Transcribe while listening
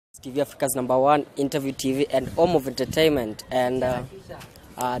TV Africa's #1 interview TV and home of entertainment, and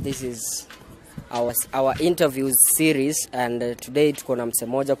this is our interviews series, and today tuko na mse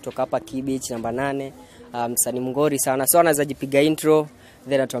moja kutoka hapa Kibich namba 8, msanii mngori sana, so anaweza jipiga intro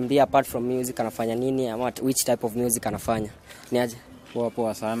then atuambia apart from music anafanya nini ama which type of music anafanya. Ni aje?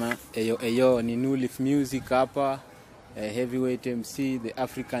 Poa sana. Eyo ni NULIF music hapa, heavyweight MC, the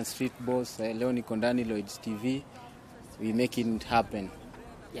African street boss. Leo niko ndani Lloyd's TV. We make it happen.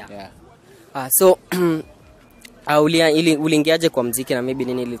 Yeah. So uliingiaje kwa muziki na maybe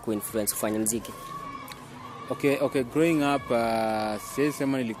nini ilikuinfluence kufanya muziki? Okay, growing up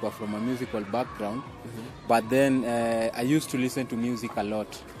sema nilikuwa from a musical background, but then I used to listen to music a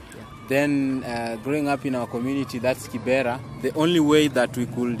lot. Then growing up in our community, that's Kibera, the only way that we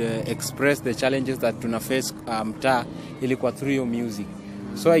could express the challenges that tuna face mtaa ilikuwa through your music.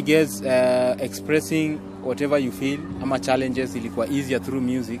 So I guess expressing whatever you feel ama challenges ilikuwa easier through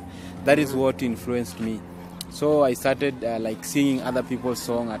music. That is what influenced me. So I started like singing other people's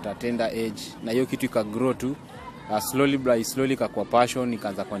song at a tender age, na hiyo kitu ika grow to slowly kwa passion,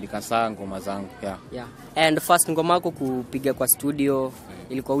 nikaanza kuandika saa ngoma zangu. Yeah. And first ngoma yako kupiga kwa studio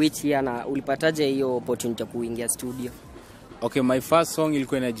ilikuwa which year, na ulipataje hiyo opportunity ya kuingia studio? Okay, my first song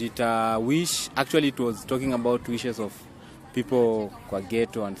ilikuwa inajiita Wish. Actually it was talking about wishes of people kwa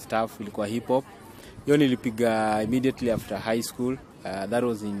ghetto and stuff. Ilikuwa hip hop. Hiyo nilipiga immediately after high school. That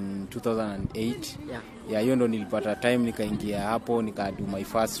was in 2008. Yeah, hiyo ndo nilipata time nikaingia hapo nika do my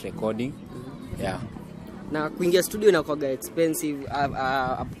first recording. Yeah. Na kuingia studio inakuwa expensive,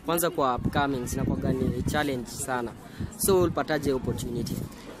 kwanza kwa upcomings inakuwa ni challenge sana. So ulipataje opportunity?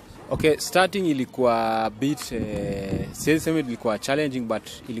 Okay, starting ilikuwa bit sema ilikuwa challenging, but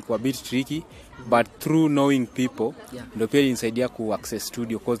ilikuwa bit tricky, but through knowing people ndio pia ilinisaidia ku access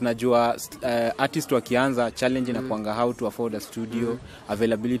studio, because najua artist wakianza challenge na kuanga how to afford a studio,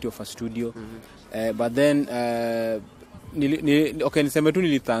 availability of a studio. But then niseme tu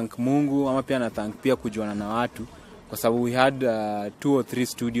nilithank Mungu ama pia na thank pia kujuana na watu, kwa sababu we had 2 or 3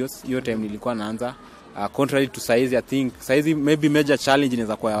 studios hiyo time nilikuwa naanza. Contrary to size, I think size maybe major challenge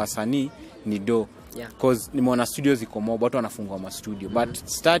inaweza kwa wasanii ni because nimeona studios ziko mob, watu wanafungua ma studio, but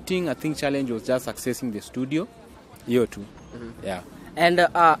starting I think challenge was just accessing the studio hiyo tu. Yeah. And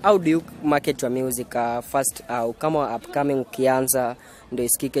how do you market your music first, kama upcoming ukianza ndio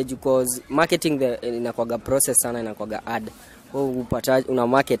isikike, because marketing inakuwa process sana, inakuwa ad. Upata una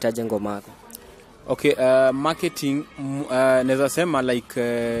market aje ngoma yako? Okay, marketing naweza sema like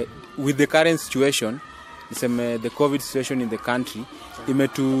with the current situation, the COVID situation in the country,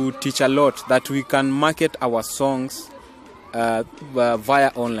 to teach a lot that we can market our songs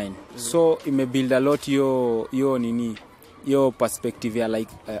via online. So build a lot your perspective ya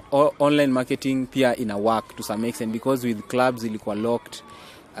like online marketing pia ina work to some extent, because with clubs ilikuwa locked,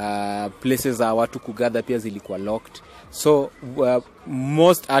 places za watu kugather pia zilikuwa locked. So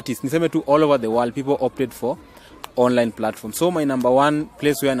most artists, niseme tu all over the world, people opted for online platform. So my #1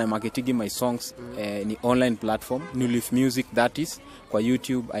 place where I'm marketing my songs ni online platform, NULIF Music, that is kwa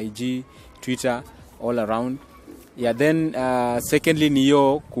YouTube, IG, Twitter, all around. Yeah, then secondly ni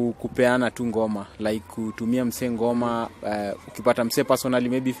yo kupeana tu ngoma, like kutumia mse ngoma, ukipata mse personally,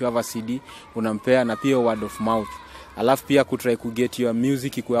 maybe if you have a CD unampea, na pia word of mouth. Alafu pia kutry ku get your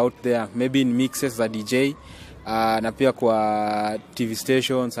music iko out there, maybe in mixes za DJ, na pia kwa TV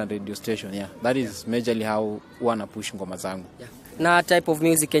stations and radio station. Yeah, that is majorly how wana push ngoma zangu. Na type of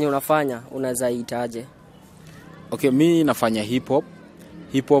music yenye unafanya unaweza itaje? Okay, mimi nafanya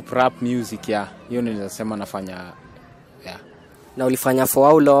hip hop rap music. Yeah, hiyo naweza sema nafanya. Yeah. Na ulifanya for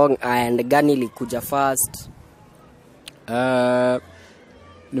how long and gani ilikuja first?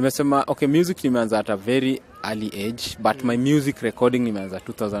 Nimesema okay, music nimeanza at a very early age, but my music recording nimeanza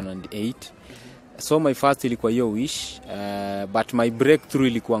 2008. So my first ilikuwa hiyo Wish, but my breakthrough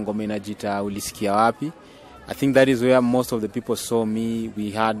ilikuwa ngoma inajiita Ulisikia Wapi. I think that is where most of the people saw me. We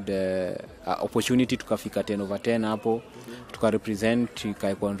had opportunity tukafika 10/10 hapo, tukarepresent,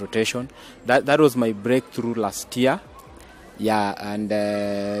 tukaikuwa on rotation. That was my breakthrough last year. Yeah, and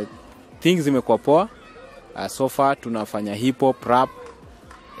things zimekuwa poa. So far tunafanya hip hop rap.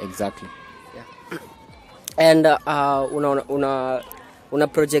 Exactly. And una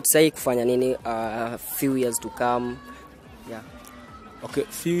project sahi kufanya nini few years to come? Okay,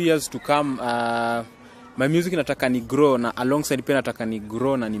 few years to come, my music nataka ni grow, na alongside pia nataka ni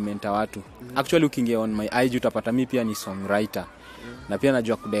grow na ni mentor watu. Actually ukiingia on my IG utapata mimi pia ni songwriter, na pia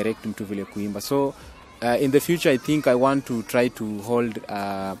najua kudirect mtu vile kuimba. So in the future I think I want to try to hold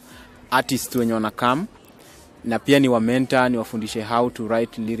artists wenye wana come, na pia ni wa mentor, ni wafundishe how to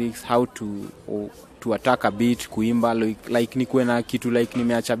write lyrics, how to to attack a beat, kuimba like nikuwe na kitu like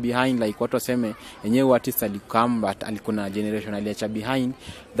nimeacha behind, like watu waseme enyewe artist alikam but alikuna generation aliacha behind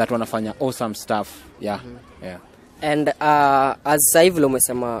that wanafanya awesome stuff. Yeah. Yeah. And as Saivlo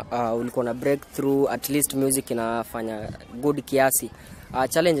umesema ulikuwa na breakthrough, at least music inafanya good kiasi.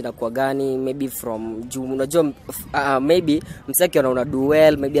 Challenge inakuwa gani? Maybe from unajua maybe msaki una do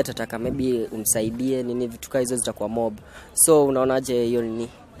well, maybe atataka maybe umsaidie nini, vitu kama hizo zitakuwa mob. So unaonaje hiyo nini?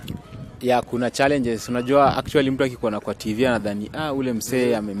 Yeah, kuna challenges. Unajua actually mtu akikuwa na kwa TV anadhani ule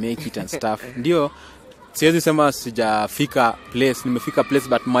msee amemake it and stuff. Ndio siwezi sema sijafika place, nimefika place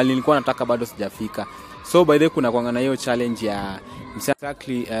but mali nilikuwa nataka bado sijafika. So by the way kuna kuangana hiyo challenge ya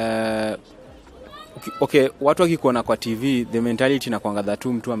exactly okay, watu wakikuona kwa TV the mentality inakuanga that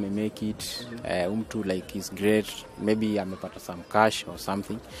mtu amemake it, mtu like is great, maybe amepata some cash or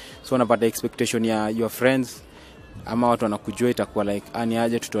something. So unapata expectation ya your friends ama watu wanakujua itakuwa like ani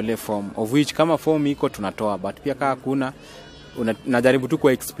aje tutolee form, of which kama form iko tunatoa, but pia kama kuna najaribu tu ku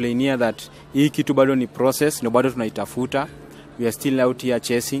explainia that hii kitu bado ni process, ndio bado tunaitafuta, we are still out here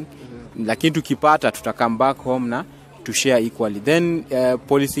chasing. Lakini tukipata tutakam back home na to share equally. Then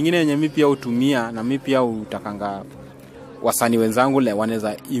policy nyingine yenye mimi pia utumia na mimi pia utakanga wasanii wenzangu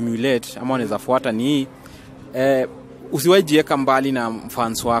wanaweza emulate ama wanaweza fuata ni usiwajieka mbali na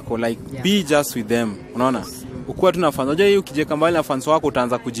fans wako, like be just with them, unaona? Ukiwa tuna fans, unajua ukijieka mbali na fans wako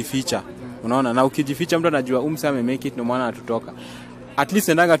utaanza kujificha, unaona? Na ukijificha mtu anajua umse amemake it, ndio maana atutoka. At least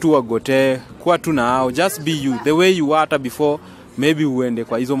endanga tu wagote kwa tu na hao, just be you the way you were before. Maybe uende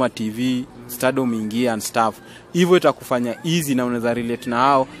kwa hizo ma TV stardom ingia and stuff, hivyo itakufanya easy na unaweza relate na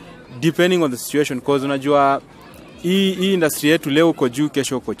hao depending on the situation, because unajua hii industry yetu leo uko juu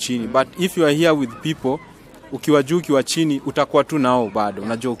kesho uko chini, but if you are here with people, ukiwa juu ukiwa chini utakuwa tu nao bado.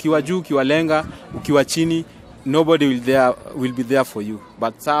 Unajua ukiwa juu ukiwalenga, ukiwa chini nobody will be there for you,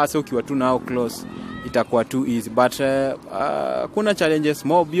 but sasa ukiwa tu nao close itakuwa too easy. But kuna challenges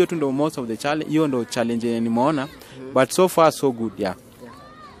more, hiyo tu ndio most of the challenge, hiyo ndio challenge nimeona, but so far so good. Yeah.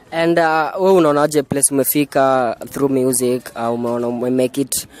 And wewe unaonaje place umefika through music, umeona umemake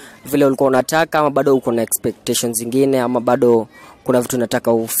it vile ulikuwa unataka, ama bado uko na expectations zingine, ama bado kuna vitu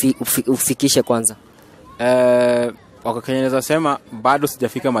unataka ufikishe kwanza? Naweza sema bado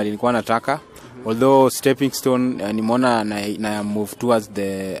sijafika mahali nilikuwa nataka, although stepping stone nimeona na move towards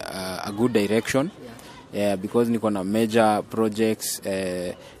a good direction. Yeah, because niko na major projects,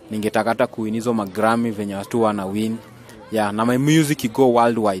 ningetaka hata kuwinizo ma-Grammy venye watu wana win. Yeah, na my music go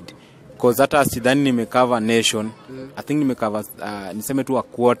worldwide, because hata sidhani nimecover nation. I think nimecover niseme tu a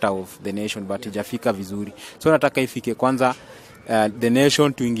quarter of the nation, but ijafika vizuri. So nataka ifike kwanza the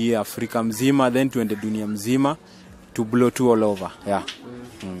nation, tuingie Afrika mzima, then tuende dunia mzima, to blow to all over. Yeah.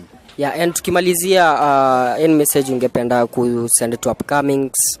 Yeah, and tukimalizia any message ungependa ku send to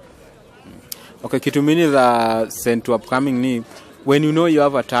upcomings? Okay, kitu mini za send to upcoming ni when you know you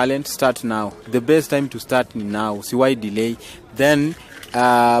have a talent, start now. The best time to start ni now. See why delay. Then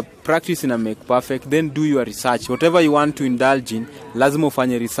practice ina make perfect. Then do your research. Whatever you want to indulge in, lazima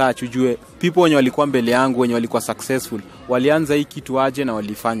ufanye research, ujue people wenye walikuwa mbele yangu, wenye walikuwa successful, walianza hii kitu aje na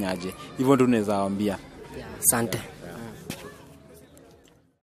walifanya aje. Hivyo ndio naweza waambia. Asante.